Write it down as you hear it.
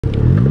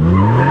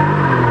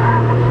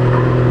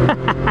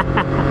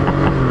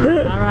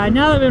Alright,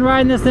 now that I've been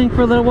riding this thing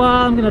for a little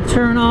while, I'm going to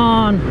turn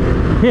on.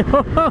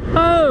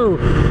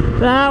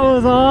 That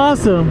was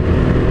awesome.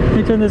 Let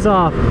me turn this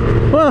off.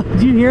 Whoa,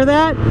 did you hear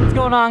that? What's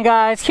going on,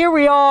 guys? Here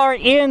we are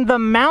in the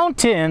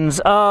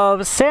mountains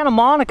of Santa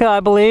Monica,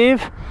 I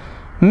believe.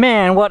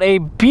 Man, what a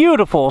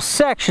beautiful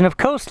section of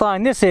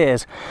coastline this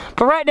is.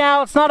 But right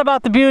now, it's not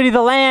about the beauty of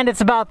the land, it's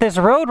about this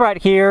road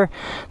right here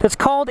that's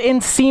called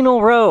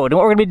Encino Road. And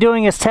what we're gonna be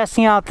doing is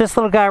testing out this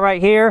little guy right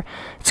here.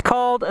 It's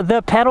called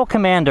the Pedal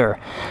Commander.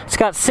 It's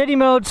got city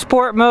mode,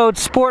 sport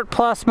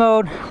plus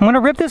mode. I'm gonna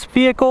rip this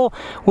vehicle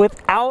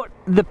without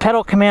the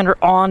Pedal Commander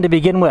on to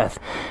begin with.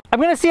 I'm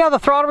gonna see how the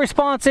throttle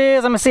response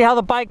is. I'm gonna see how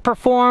the bike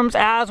performs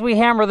as we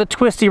hammer the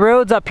twisty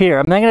roads up here.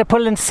 I'm then gonna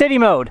put it in city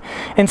mode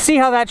and see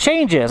how that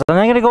changes. I'm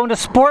then gonna go into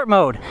sport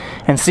mode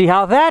and see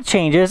how that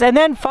changes. And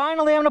then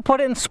finally, I'm gonna put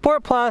it in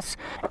sport plus,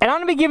 and I'm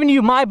gonna be giving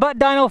you my butt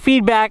dyno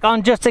feedback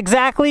on just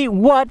exactly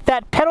what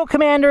that Pedal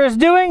Commander is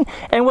doing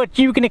and what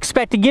you can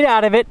expect to get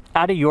out of it,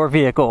 out of your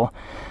vehicle.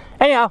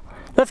 Anyhow,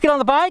 let's get on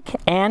the bike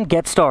and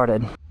get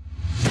started.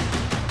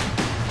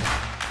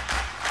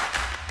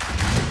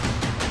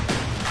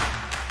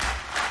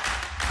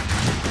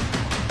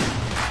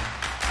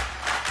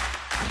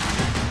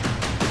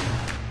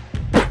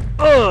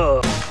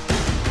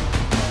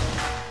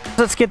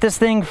 Let's get this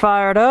thing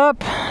fired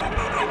up.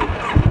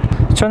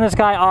 Let's turn this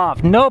guy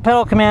off. No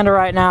Pedal Commander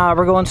right now.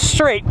 We're going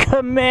straight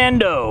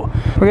commando.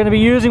 We're going to be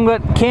using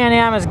what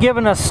Can-Am has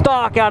given us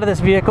stock out of this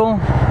vehicle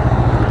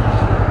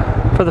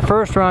for the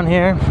first run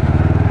here.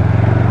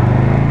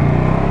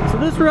 So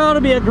this road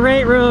will be a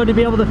great road to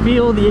be able to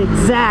feel the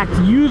exact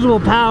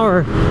usable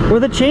power, or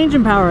the change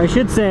in power I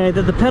should say,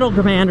 that the Pedal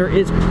Commander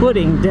is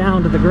putting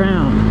down to the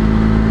ground.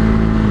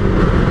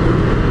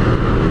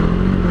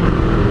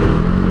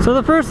 So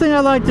the first thing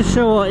I'd like to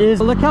show is,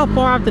 look how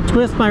far I have to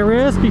twist my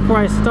wrist before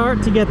I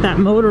start to get that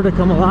motor to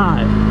come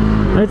alive.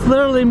 It's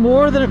literally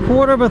more than a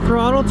quarter of a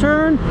throttle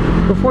turn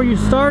before you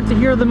start to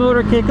hear the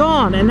motor kick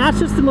on, and that's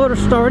just the motor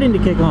starting to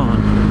kick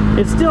on.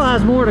 It still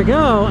has more to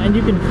go, and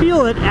you can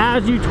feel it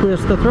as you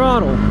twist the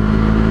throttle.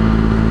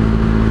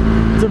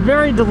 It's a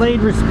very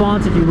delayed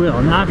response, if you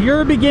will. Now, if you're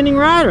a beginning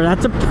rider,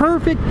 that's a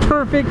perfect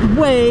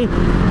way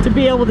to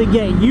be able to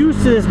get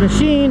used to this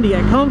machine, to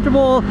get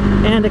comfortable,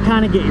 and to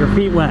kind of get your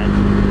feet wet.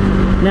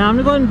 Now I'm going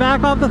to go ahead and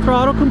back off the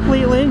throttle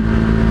completely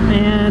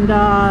and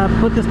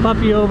put this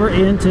puppy over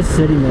into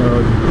city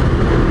mode.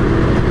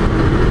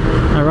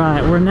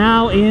 Alright, we're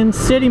now in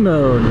city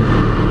mode.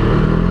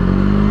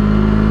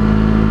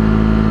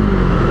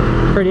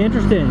 Pretty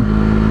interesting.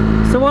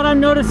 So what I'm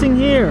noticing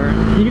here,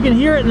 you can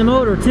hear it in the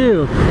motor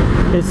too.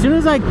 As soon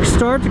as I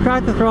start to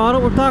crack the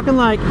throttle, we're talking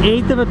like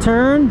 1/8 of a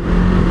turn,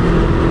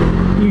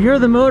 you hear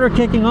the motor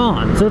kicking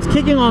on. So it's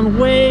kicking on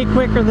way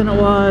quicker than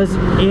it was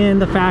in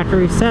the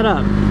factory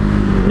setup.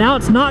 Now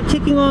it's not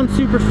kicking on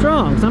super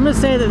strong. So I'm going to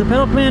say that the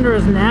Pedal Commander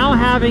is now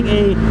having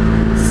a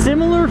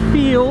similar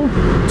feel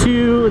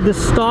to the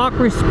stock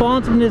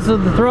responsiveness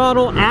of the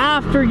throttle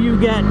after you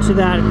get to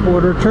that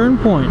quarter turn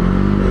point.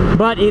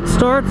 But it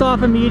starts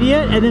off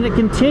immediate and then it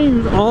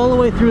continues all the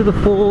way through the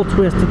full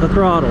twist of the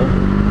throttle.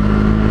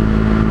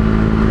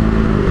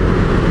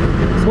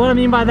 So what I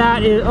mean by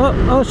that is,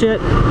 oh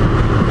shit.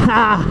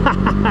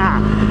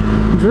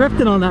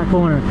 Drifting on that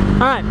corner.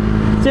 Alright,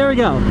 so there we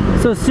go.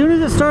 So as soon as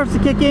it starts to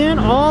kick in,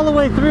 all the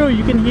way through,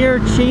 you can hear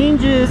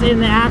changes in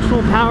the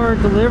actual power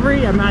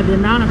delivery, the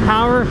amount of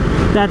power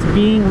that's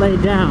being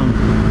laid down.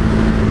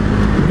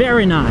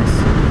 Very nice.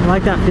 I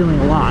like that feeling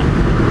a lot.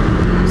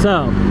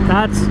 So,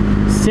 that's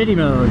city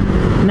mode.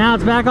 Now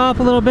it's back off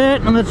a little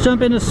bit, and let's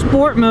jump into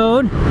sport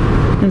mode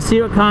and see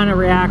what kind of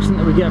reaction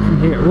that we get from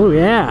here. Oh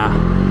yeah.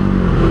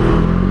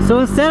 So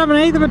instead of an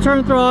 1/8 of a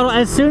turn throttle,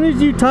 as soon as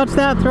you touch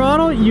that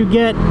throttle, you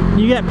get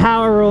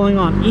power rolling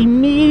on.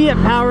 Immediate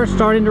power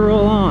starting to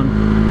roll on.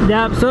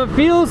 Yep, so it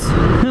feels,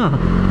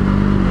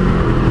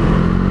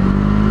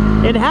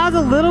 it has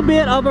a little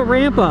bit of a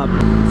ramp up.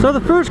 So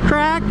the first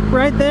crack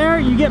right there,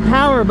 you get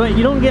power, but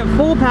you don't get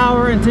full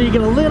power until you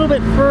get a little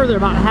bit further,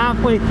 about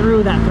halfway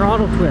through that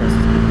throttle twist.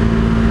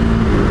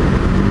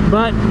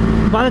 But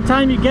by the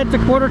time you get to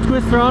quarter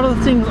twist throttle,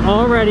 this thing's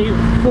already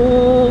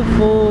full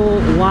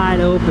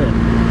wide open.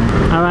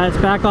 Alright,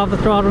 let's back off the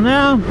throttle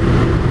now.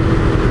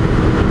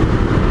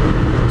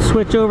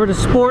 Switch over to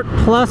Sport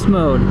Plus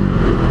mode.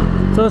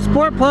 So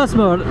Sport Plus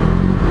mode,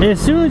 as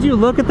soon as you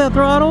look at the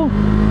throttle,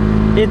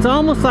 it's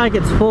almost like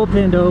it's full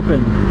pinned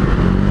open.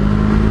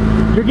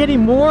 You're getting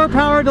more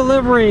power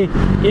delivery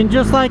in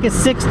just like a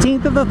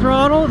 1/16 of the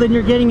throttle than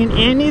you're getting in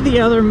any of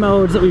the other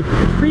modes that we've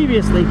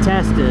previously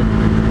tested.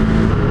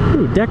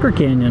 Ooh, Decker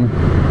Canyon.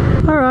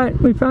 Alright,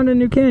 we found a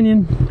new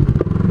canyon.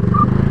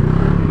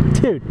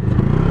 Dude,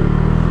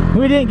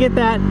 we didn't get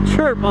that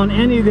chirp on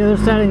any of the other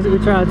settings that we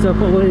tried so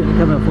far. We didn't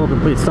come to a full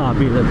complete stop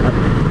either, but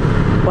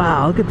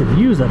wow, look at the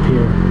views up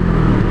here.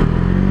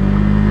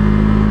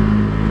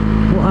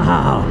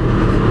 Wow,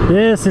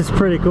 this is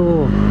pretty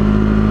cool.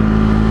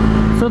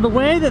 So the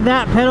way that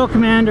that Pedal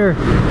Commander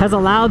has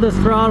allowed this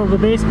throttle to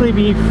basically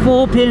be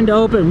full pinned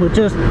open with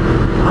just,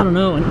 I don't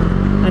know, an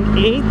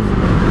 1/8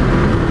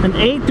 an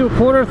 1/8 to a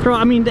 1/4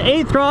 throttle. I mean, the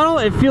 8 throttle,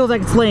 it feels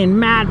like it's laying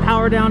mad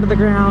power down to the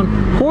ground.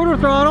 1/4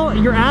 throttle,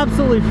 you're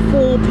absolutely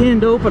full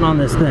pinned open on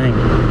this thing.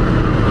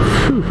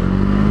 Whew.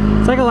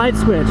 It's like a light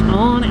switch,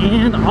 on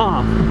and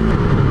off.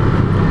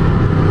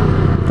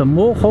 The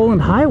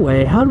Mulholland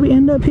Highway, how did we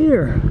end up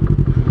here?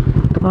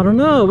 I don't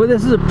know, but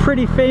this is a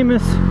pretty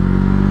famous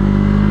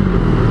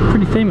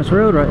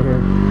road right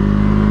here.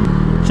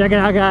 Check it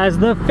out, guys,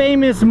 the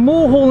famous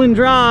Mulholland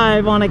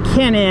Drive on a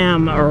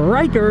Can-Am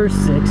Ryker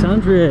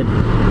 600.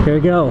 Here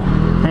we go,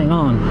 hang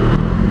on.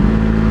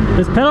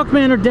 This pedal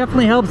commander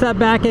definitely helps that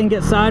back end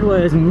get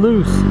sideways and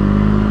loose.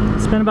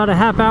 Spent about a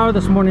half hour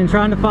this morning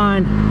trying to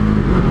find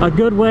a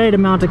good way to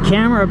mount a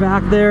camera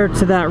back there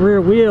to that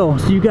rear wheel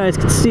so you guys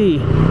could see.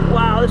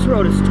 Wow, this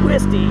road is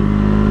twisty.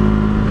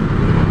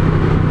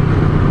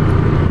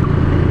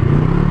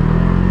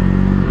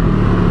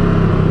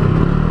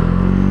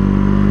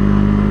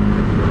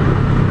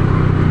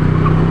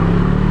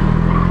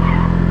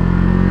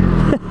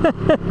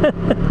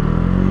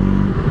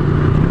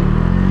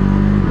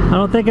 I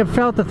don't think I've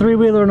felt the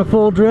 3-wheeler in a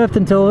full drift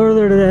until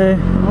earlier today.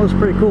 That was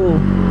pretty cool.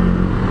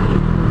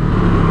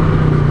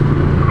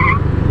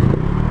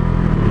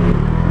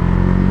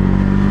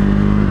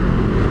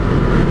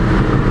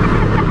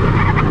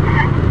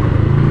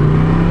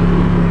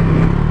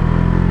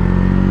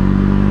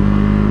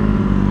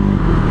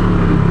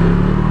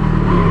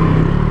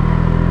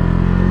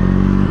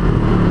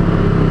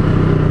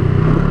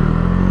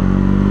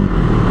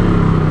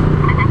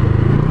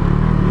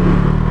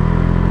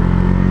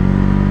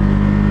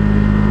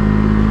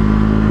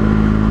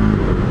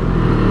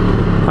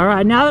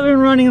 Alright, now that we've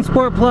been running in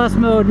Sport Plus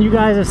mode and you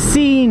guys have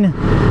seen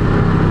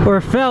or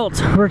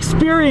felt or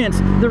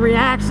experienced the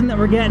reaction that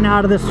we're getting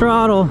out of this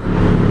throttle,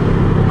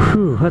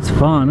 whew, that's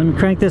fun. Let me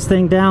crank this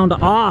thing down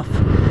to off.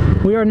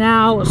 We are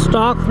now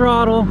stock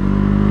throttle.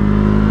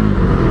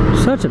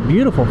 Such a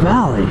beautiful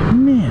valley,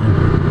 man.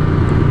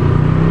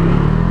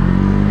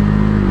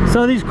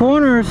 So these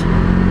corners,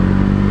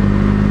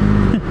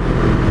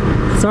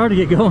 it's hard to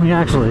get going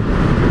actually.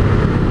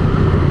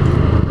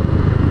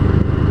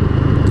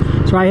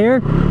 It's right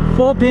here.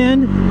 Full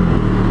pinned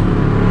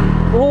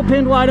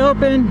wide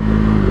open.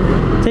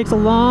 Takes a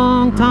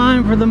long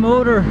time for the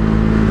motor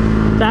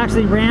to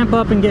actually ramp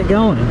up and get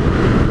going.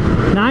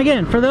 Now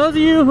again, for those of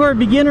you who are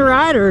beginner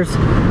riders,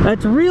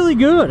 that's really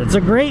good. It's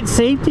a great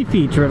safety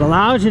feature. It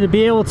allows you to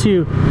be able to,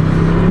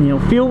 you know,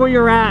 feel where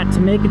you're at, to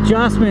make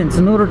adjustments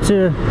in order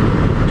to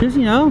just,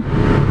 you know,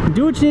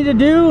 do what you need to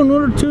do in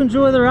order to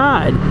enjoy the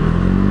ride.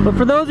 But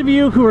for those of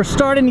you who are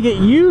starting to get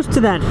used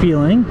to that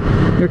feeling,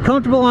 you're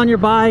comfortable on your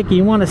bike,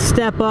 you want to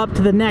step up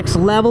to the next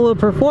level of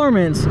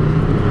performance,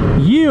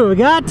 you've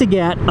got to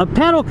get a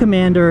pedal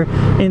commander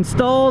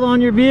installed on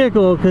your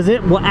vehicle because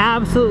it will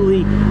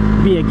absolutely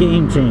be a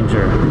game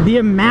changer. The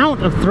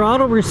amount of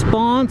throttle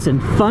response and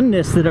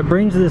funness that it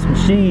brings to this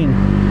machine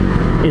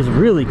is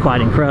really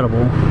quite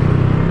incredible.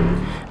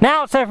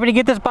 Now it's time for me to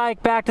get this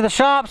bike back to the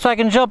shop so I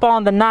can jump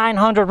on the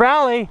 900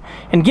 Rally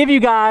and give you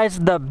guys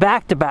the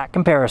back-to-back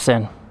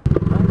comparison.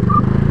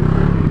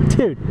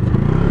 Dude,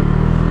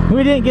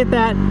 we didn't get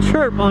that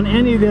chirp on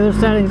any of the other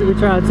settings that we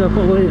tried so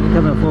far. We didn't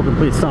come to a full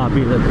complete stop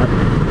either, but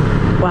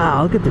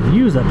wow, look at the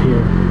views up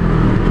here.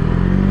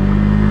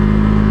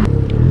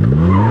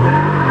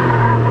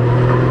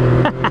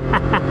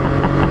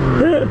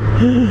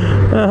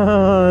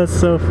 Oh, that's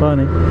so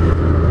funny.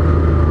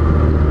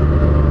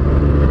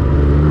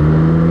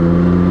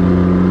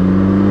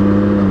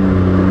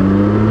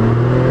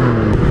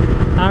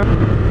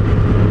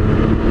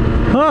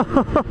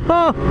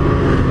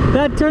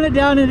 That turned it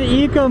down into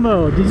eco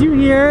mode. Did you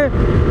hear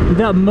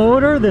the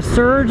motor, the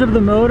surge of the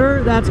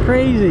motor? That's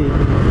crazy.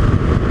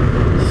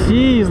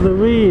 Jeez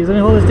Louise. Let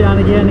me hold this down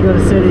again to go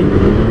to city.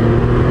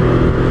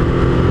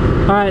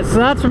 Alright, so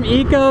that's from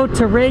eco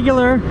to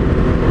regular.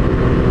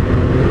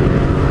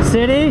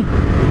 City.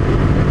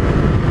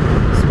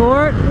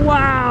 Sport.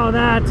 Wow,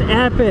 that's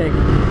epic.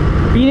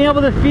 Being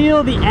able to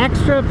feel the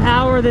extra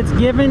power that's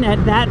given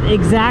at that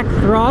exact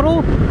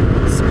throttle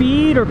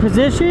speed or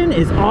position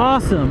is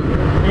awesome.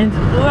 And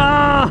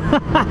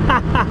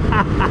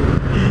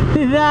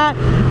that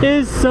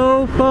is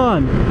so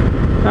fun.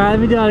 Alright, let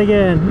me do it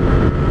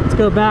again. Let's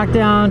go back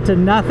down to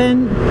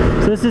nothing.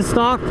 So this is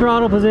stock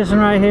throttle position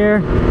right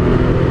here.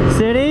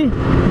 City,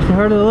 you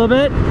heard it a little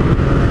bit.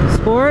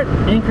 Sport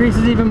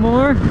increases even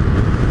more.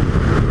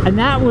 And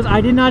that was,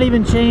 I did not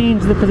even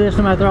change the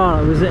position of my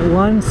throttle. It was at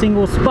one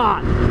single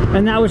spot.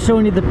 And that was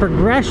showing you the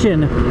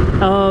progression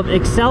of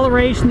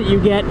acceleration that you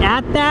get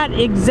at that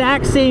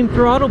exact same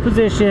throttle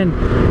position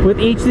with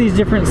each of these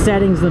different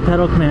settings in the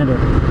pedal commander.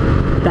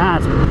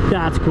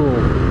 That's cool.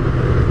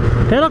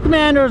 Pedal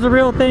commander is a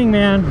real thing,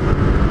 man.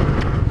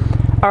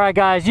 Alright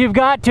guys, you've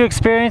got to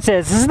experience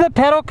this. This is the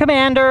pedal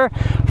commander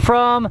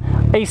from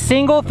a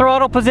single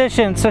throttle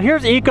position. So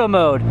here's eco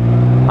mode.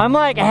 I'm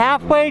like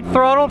halfway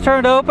throttle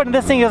turned open and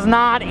this thing is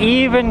not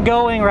even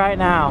going right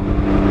now.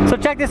 So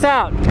check this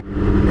out.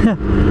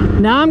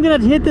 Now I'm gonna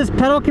hit this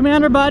pedal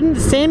commander button,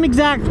 same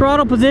exact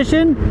throttle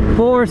position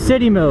for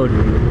city mode.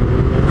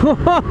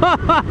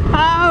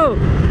 Whoa,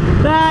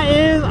 that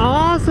is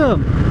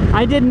awesome.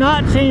 I did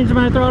not change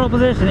my throttle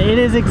position. It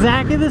is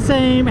exactly the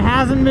same,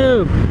 hasn't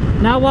moved.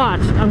 Now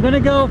watch, I'm gonna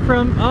go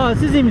from, oh,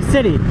 this isn't even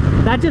city.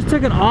 That just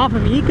took it off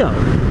of eco.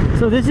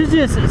 So this is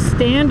just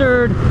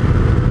standard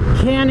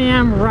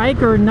Can-Am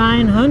Ryker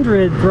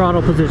 900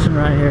 throttle position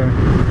right here.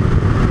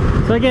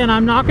 So again,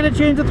 I'm not gonna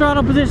change the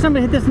throttle position, I'm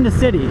gonna hit this into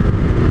city.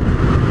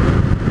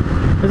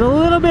 There's a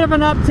little bit of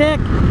an uptick.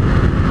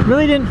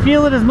 Really didn't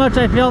feel it as much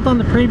I felt on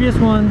the previous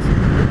ones.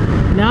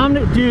 Now I'm,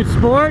 dude,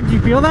 sport, do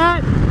you feel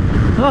that?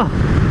 Oh,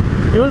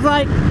 it was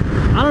like,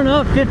 I don't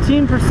know,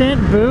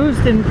 15%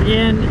 boost in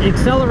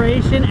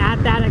acceleration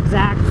at that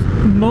exact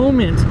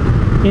moment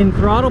in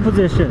throttle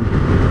position.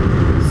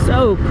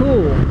 So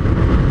cool.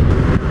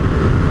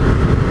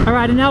 All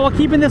right, and now while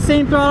keeping the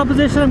same throttle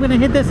position, I'm gonna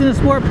hit this in a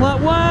sport plus.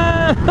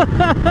 Whoa!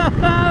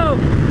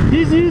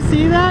 Did you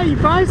see that? You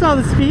probably saw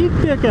the speed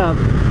pickup.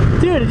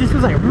 Dude, it just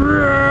was like,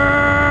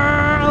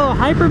 oh,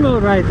 hyper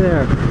mode right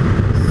there.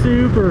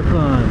 Super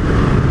fun.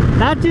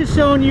 That's just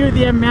showing you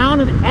the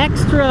amount of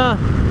extra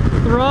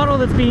throttle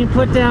that's being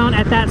put down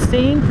at that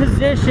same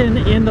position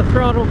in the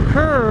throttle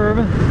curve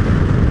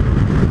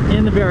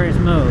in the various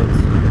modes.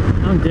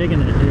 I'm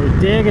digging it, dude,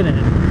 digging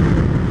it.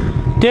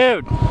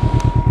 Dude,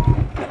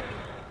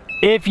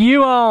 if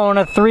you own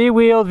a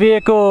three-wheeled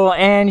vehicle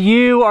and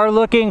you are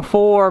looking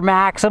for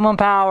maximum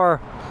power,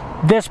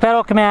 this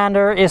pedal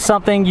commander is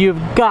something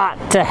you've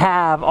got to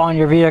have on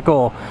your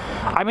vehicle.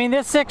 I mean,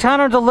 this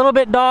 600 is a little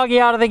bit doggy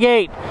out of the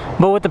gate,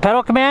 but with the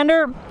pedal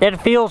commander, it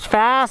feels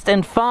fast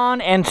and fun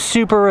and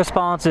super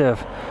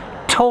responsive.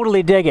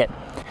 Totally dig it.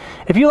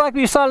 If you like what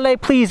you saw today,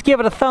 please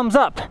give it a thumbs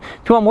up.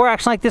 If you want more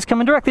action like this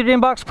coming directly to your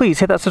inbox, please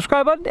hit that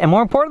subscribe button and,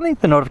 more importantly,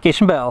 the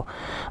notification bell.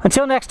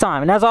 Until next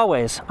time, and as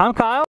always, I'm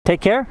Kyle.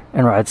 Take care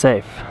and ride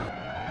safe.